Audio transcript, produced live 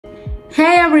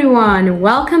Hey everyone,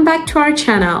 welcome back to our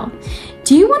channel.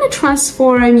 Do you want to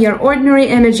transform your ordinary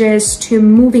images to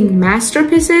moving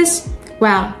masterpieces?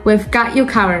 Well, we've got you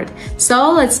covered.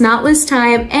 So let's not waste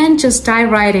time and just dive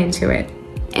right into it.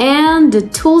 And the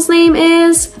tool's name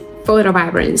is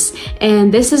PhotoVibrance,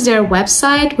 and this is their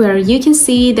website where you can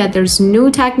see that there's no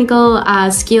technical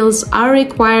skills are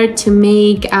required to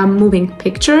make moving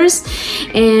pictures.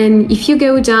 And if you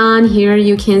go down here,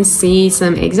 you can see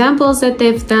some examples that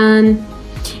they've done,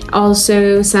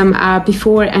 also some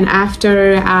before and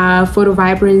after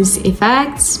PhotoVibrance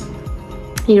effects.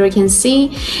 Here you can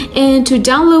see, and to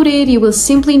download it you will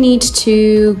simply need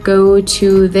to go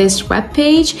to this web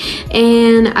page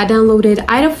and download it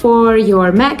either for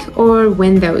your Mac or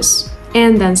Windows,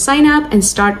 and then sign up and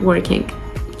start working.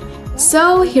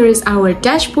 So here is our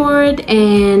dashboard,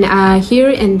 and here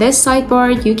in this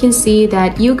sidebar you can see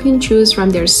that you can choose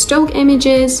from their stock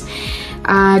images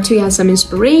to have some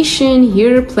inspiration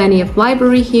here, plenty of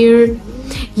library here.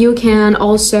 You can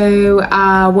also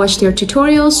watch their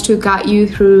tutorials to guide you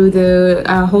through the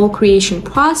whole creation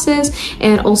process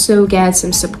and also get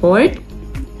some support.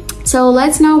 So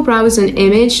let's now browse an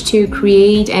image to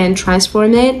create and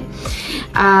transform it.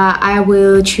 I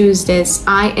will choose this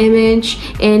eye image,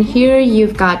 and here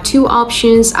you've got two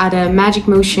options, either magic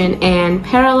motion and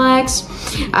parallax.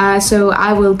 So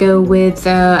I will go with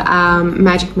the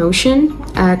magic motion.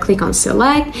 Click on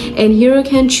select, and here you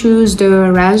can choose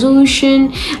the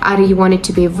resolution, either you want it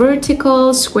to be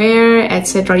vertical, square,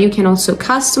 etc. You can also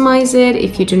customize it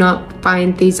if you do not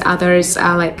find these others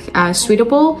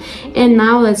suitable. And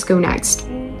now let's go next.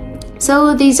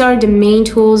 So these are the main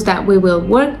tools that we will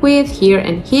work with here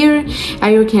and here.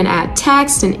 You can add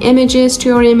text and images to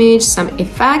your image, some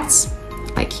effects,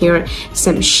 like here,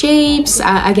 some shapes,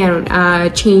 again,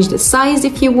 change the size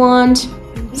if you want.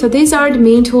 So these are the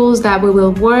main tools that we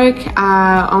will work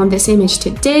on this image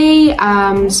today.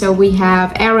 So we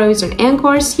have arrows and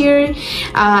anchors here.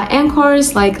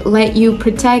 Anchors let you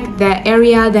protect the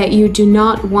area that you do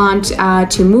not want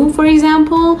to move, for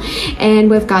example.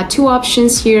 And we've got two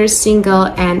options here, single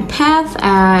and path.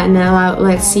 And now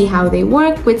let's see how they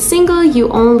work. With single, you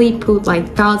only put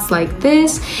dots like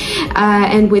this.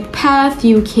 And with path,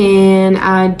 you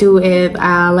can do it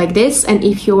like this. And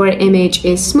if your image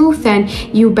is smooth, then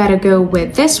you better go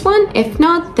with this one. If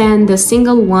not, then the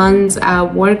single ones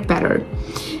work better.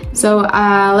 So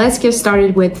let's get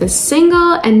started with the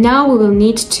single, and now we will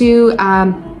need to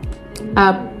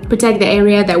protect the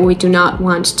area that we do not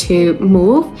want to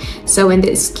move. So in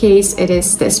this case it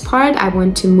is this part. I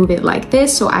want to move it like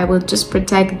this, so I will just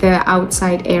protect the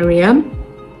outside area.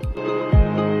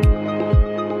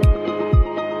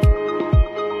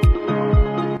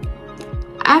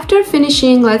 After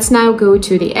finishing, let's now go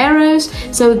to the arrows.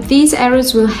 So these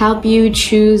arrows will help you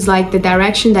choose the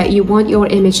direction that you want your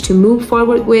image to move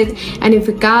forward with. And if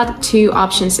we got two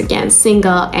options again,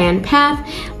 single and path,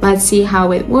 let's see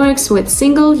how it works. With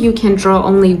single, you can draw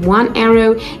only one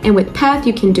arrow, and with path,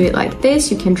 you can do it like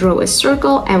this. You can draw a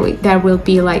circle, and there will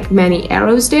be many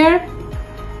arrows there.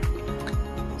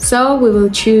 So we will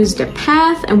choose the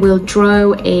path, and we'll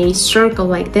draw a circle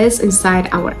like this inside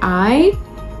our eye.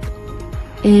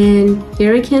 And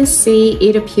here you can see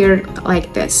it appeared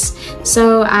like this.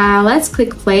 So let's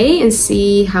click play and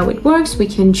see how it works. We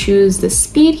can choose the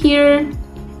speed here.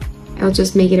 I'll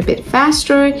just make it a bit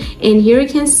faster, and here you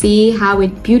can see how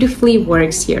it beautifully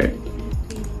works here.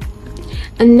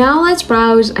 And now let's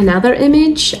browse another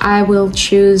image. I will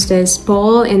choose this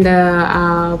ball in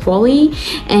the volley,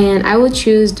 and I will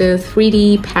choose the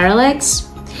 3D parallax.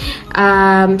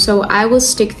 So I will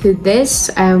stick to this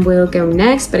and we'll go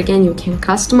next, but again, you can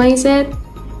customize it.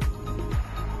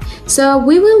 So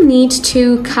we will need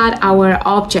to cut our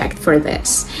object for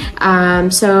this.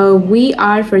 So we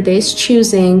are for this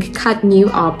choosing cut new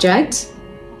object.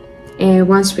 And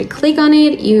once we click on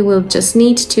it, you will just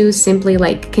need to simply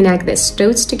connect these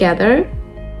dots together.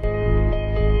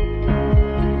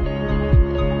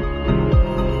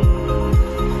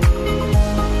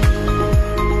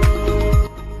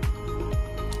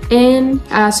 And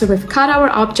so we've cut our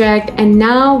object, and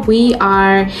now we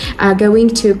are going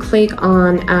to click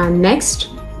on next.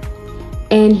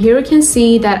 And here you can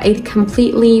see that it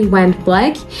completely went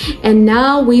black. And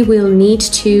now we will need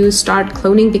to start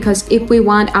cloning, because if we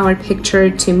want our picture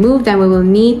to move, then we will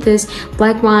need this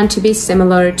black one to be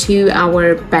similar to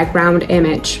our background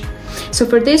image. So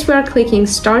for this, we are clicking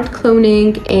start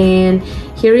cloning, and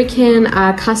here you can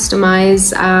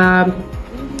customize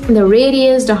the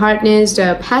radius, the hardness,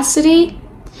 the opacity,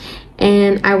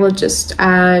 and I will just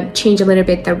change a little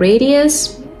bit the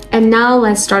radius. And now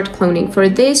let's start cloning. For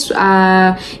this,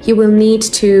 you will need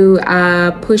to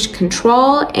push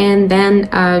Control and then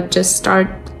just start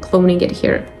cloning it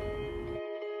here.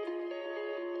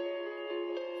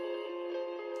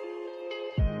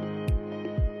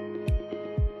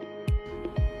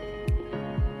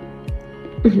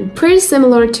 Pretty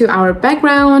similar to our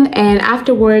background, and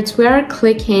afterwards we are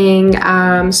clicking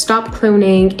stop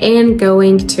cloning and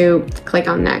going to click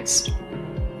on next.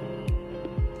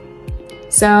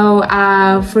 So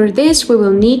for this, we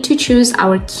will need to choose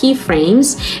our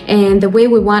keyframes and the way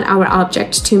we want our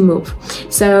object to move.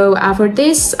 So for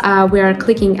this, we are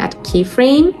clicking at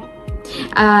keyframe.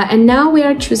 And now we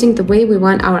are choosing the way we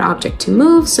want our object to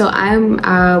move. So I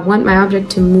want my object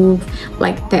to move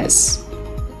like this.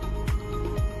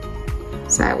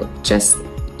 So I would just,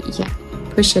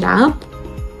 push it up.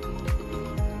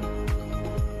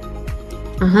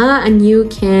 And you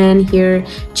can here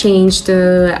change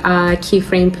the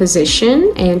keyframe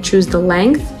position and choose the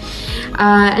length.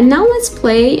 And now let's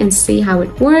play and see how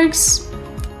it works.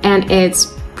 And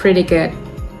it's pretty good.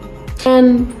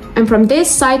 And from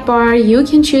this sidebar, you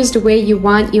can choose the way you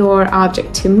want your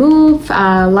object to move,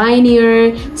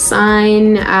 linear,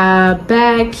 sine,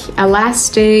 back,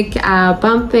 elastic,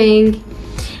 bumping.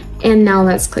 And now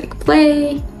let's click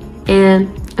play, and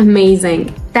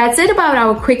amazing. That's it about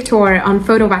our quick tour on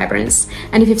PhotoVibrance.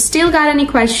 And if you've still got any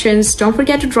questions, don't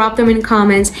forget to drop them in the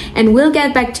comments and we'll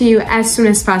get back to you as soon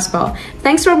as possible.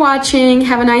 Thanks for watching.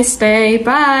 Have a nice day.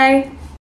 Bye.